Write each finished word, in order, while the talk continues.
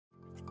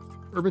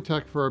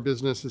Urbantech for our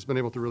business has been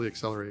able to really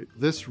accelerate.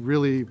 This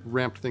really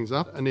ramped things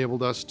up,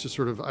 enabled us to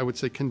sort of, I would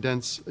say,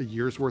 condense a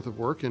year's worth of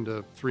work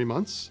into 3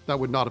 months. That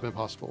would not have been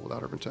possible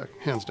without Urbantech,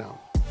 hands down.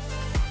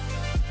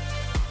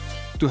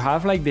 To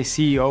have like the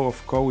CEO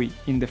of COWI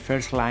in the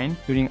first line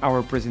during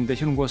our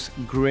presentation was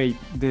great.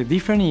 The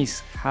difference is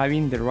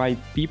having the right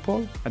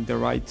people at the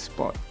right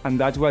spot. And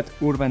that's what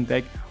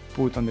Urbantech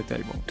put on the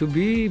table. To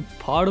be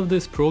part of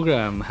this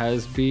program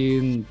has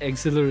been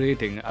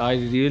exhilarating. I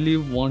really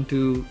want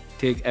to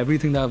take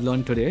everything that I've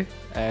learned today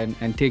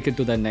and take it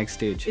to that next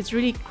stage. It's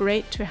really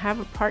great to have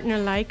a partner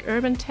like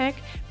Urbantech,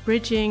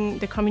 bridging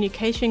the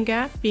communication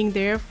gap, being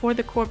there for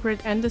the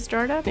corporate and the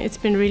startup. It's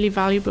been really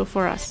valuable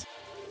for us.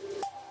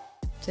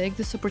 Take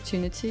this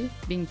opportunity,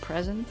 being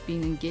present,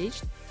 being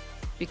engaged,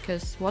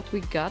 because what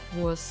we got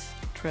was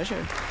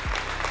treasure.